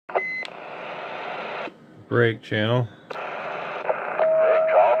Break channel. It's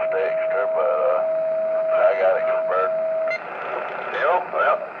off the extra, but I got it converted. Still,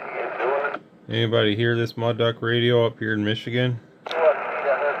 well, he's doing it. Anybody hear this mud duck radio up here in Michigan?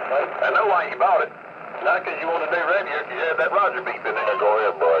 I know why you bought it. Not because you want a new radio, because you had that Roger beep in there. Go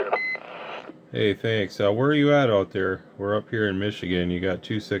ahead, Brian. Hey, thanks. Where are you at out there? We're up here in Michigan. You got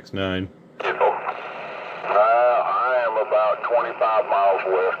 269. I am about 25 miles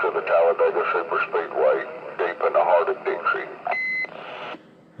west of the Talladega Superspeedway, deep in the heart of Dixie.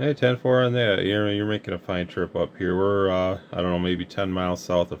 Hey, 10-4 on that. You're making a fine trip up here. We're, I don't know, maybe 10 miles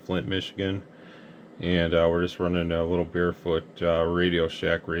south of Flint, Michigan. And we're just running a little barefoot Radio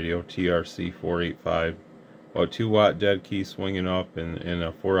Shack radio, TRC-485. About 2-watt dead key swinging up and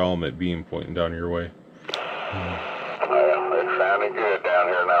a 4-element beam pointing down your way. Well, it sounded good down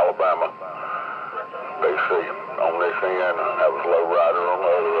here in Alabama. DC on this end, that was low rider on the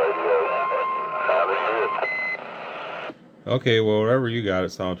other radio. Sounded good. Okay, well, whatever you got,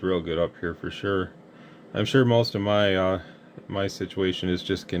 it sounds real good up here for sure. I'm sure most of my my situation is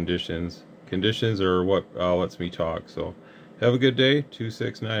just conditions. Conditions are what lets me talk. So, have a good day.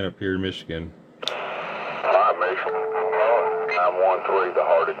 269 up here in Michigan. Hi, Michigan. 913, the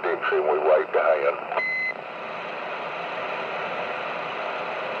heart of Dixie, and we wave to hand.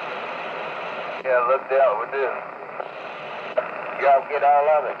 Yeah, look out with this. Y'all get all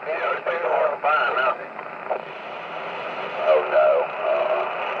of it. Yeah, it's been all fine now. Oh, no.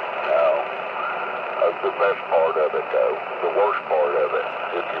 No. That's the best part of it, though. The worst part of it,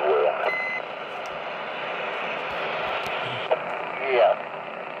 if you will. Yeah.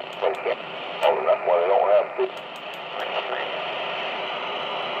 Okay. Oh, that's why they don't have to.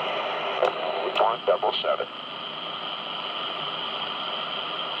 177.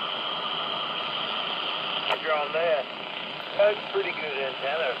 You're on that. That's pretty good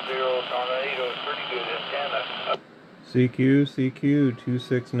antenna. 0 Tornado is pretty good antenna. CQ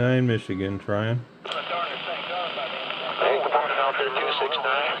 269 Michigan trying. Hey, good morning out there,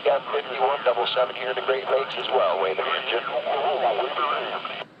 269. We got 5177 here in the Great Lakes as well, waving engine.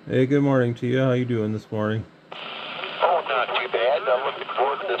 Hey, good morning to you. How you doing this morning? Oh, not too bad. I'm looking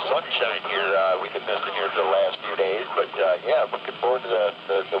forward to the sunshine here. We've been missing here for the last few days, but yeah, looking forward to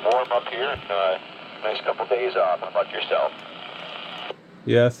the warm up here and nice couple days off. How about yourself?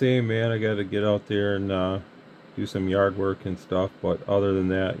 Yeah, same, man. I got to get out there and do some yard work and stuff, but other than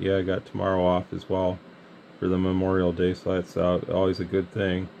that, yeah, I got tomorrow off as well for the Memorial Day, so that's always a good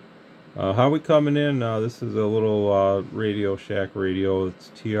thing. How we coming in? This is a little Radio Shack radio.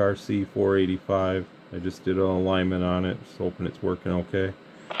 It's TRC-485. I just did an alignment on it, just hoping it's working okay.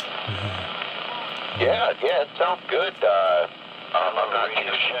 Yeah, it sounds good. I'm not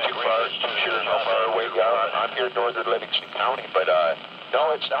too sure how far away you are. I'm here in northern Livingston County, but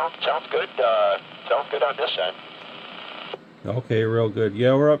no, it sounds good. Sounds good on this end. Okay, real good.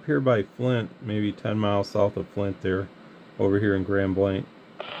 Yeah, we're up here by Flint, maybe 10 miles south of Flint there, over here in Grand Blanc.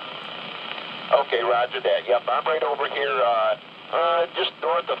 Okay, roger that. Yep, I'm right over here, just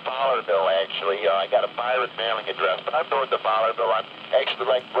north of Fowlerville, actually. I got a Byron mailing address, but I'm north of Fowlerville. I'm actually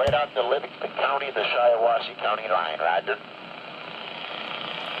like right on the Livingston County and the Shiawassee County line, roger.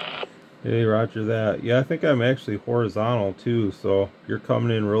 Hey, roger that. Yeah, I think I'm actually horizontal too, so you're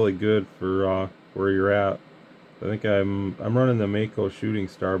coming in really good for where you're at. I think I'm running the Mako Shooting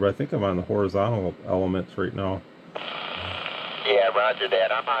Star, but I think I'm on the horizontal elements right now. Yeah, roger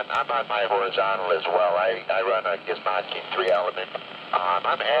that. I'm on my horizontal as well. I run a Gizmoski 3-element.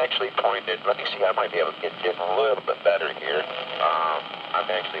 I'm actually pointed. Let me see. I might be able to get it a little bit better here. I'm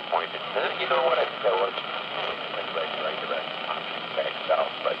actually pointed. You know what? I think that was right back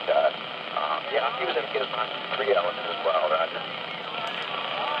south. But yeah, I'm using Gizmoski 3-element as well, roger.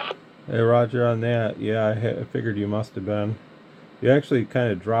 Hey, roger on that. Yeah, I figured you must have been. You actually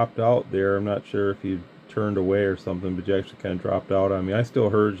kind of dropped out there. I'm not sure if you turned away or something, but you actually kind of dropped out on me. I still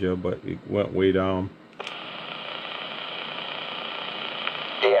heard you, but it went way down.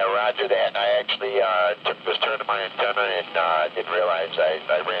 Yeah, roger that. I actually was turning my antenna and didn't realize I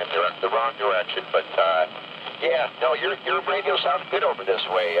ran the wrong direction. But yeah, no, your radio sounds good over this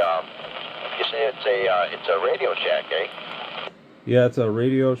way. You say it's a Radio Shack, eh? Yeah, it's a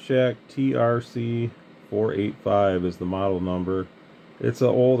Radio Shack TRC-485 is the model number. It's an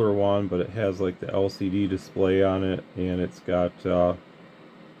older one, but it has like the LCD display on it, and it's got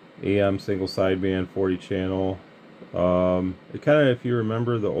AM single sideband 40 channel. It kind of, if you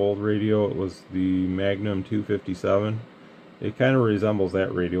remember the old radio, it was the Magnum 257. It kind of resembles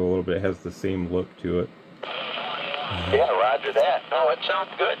that radio a little bit. It has the same look to it. Yeah, roger that. No, it sounds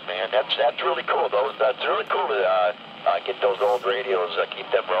good, man. That's really cool, though. That's really cool to get those old radios, keep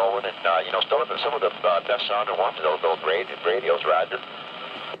them rolling, and you know, still some of the best sounding ones of those old radios, Roger.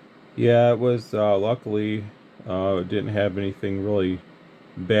 Yeah, it was luckily it didn't have anything really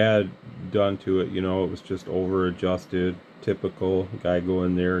bad done to it. You know, it was just over adjusted. Typical guy go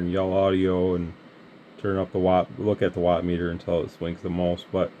in there and yell audio and turn up the watt, look at the watt meter until it swings the most,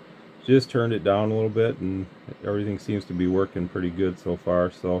 but just turned it down a little bit and everything seems to be working pretty good so far.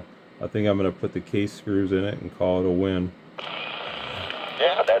 So I think I'm going to put the case screws in it and call it a win.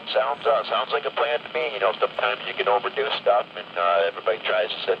 Yeah, that sounds like a plan to me. You know, sometimes you can overdo stuff, and everybody tries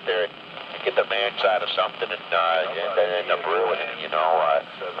to sit there and get the max out of something, and then end up ruining it. You know,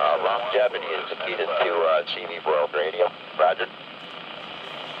 longevity is the key to CV World Radio. Roger.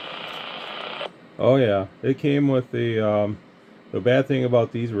 Oh yeah, it came with the bad thing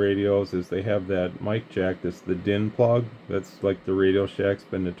about these radios is they have that mic jack. That's the DIN plug. That's like the Radio Shack's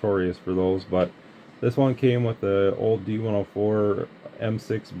been notorious for those, but this one came with the old D104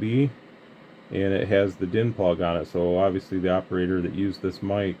 M6B, and it has the DIN plug on it. So obviously the operator that used this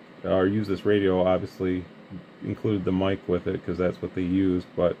mic or used this radio obviously included the mic with it because that's what they used.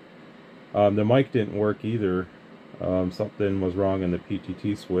 But the mic didn't work either. Something was wrong in the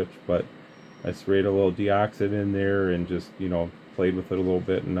PTT switch, but I sprayed a little deoxit in there and just, you know, played with it a little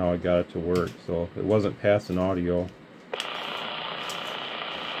bit, and now I got it to work. So it wasn't passing audio.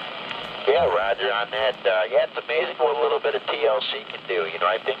 Yeah, Roger, on that, yeah, it's amazing what a little bit of TLC can do. You know,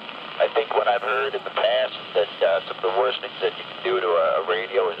 I think what I've heard in the past is that some of the worst things that you can do to a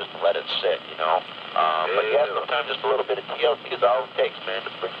radio is just let it sit, you know. But yeah, sometimes just a little bit of TLC is all it takes, man,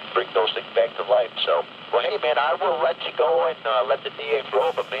 to bring those things back to life. So, well, hey, man, I will let you go and let the DA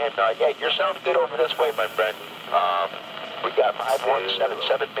roll, but, man, yeah, you're sounding good over this way, my friend. We got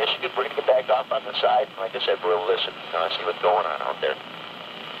 5177 Michigan. We're going to get back off on the side. And like I said, we'll listen, see what's going on out there.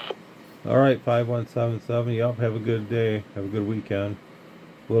 All right, 5177. Yup, have a good day. Have a good weekend.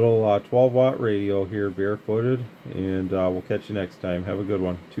 Little 12-watt radio here, barefooted, and we'll catch you next time. Have a good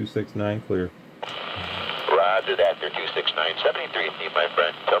one. 269 clear. Roger that. They're 269 73, my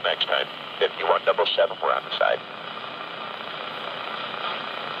friend. Until next time. 5177. We're on the side.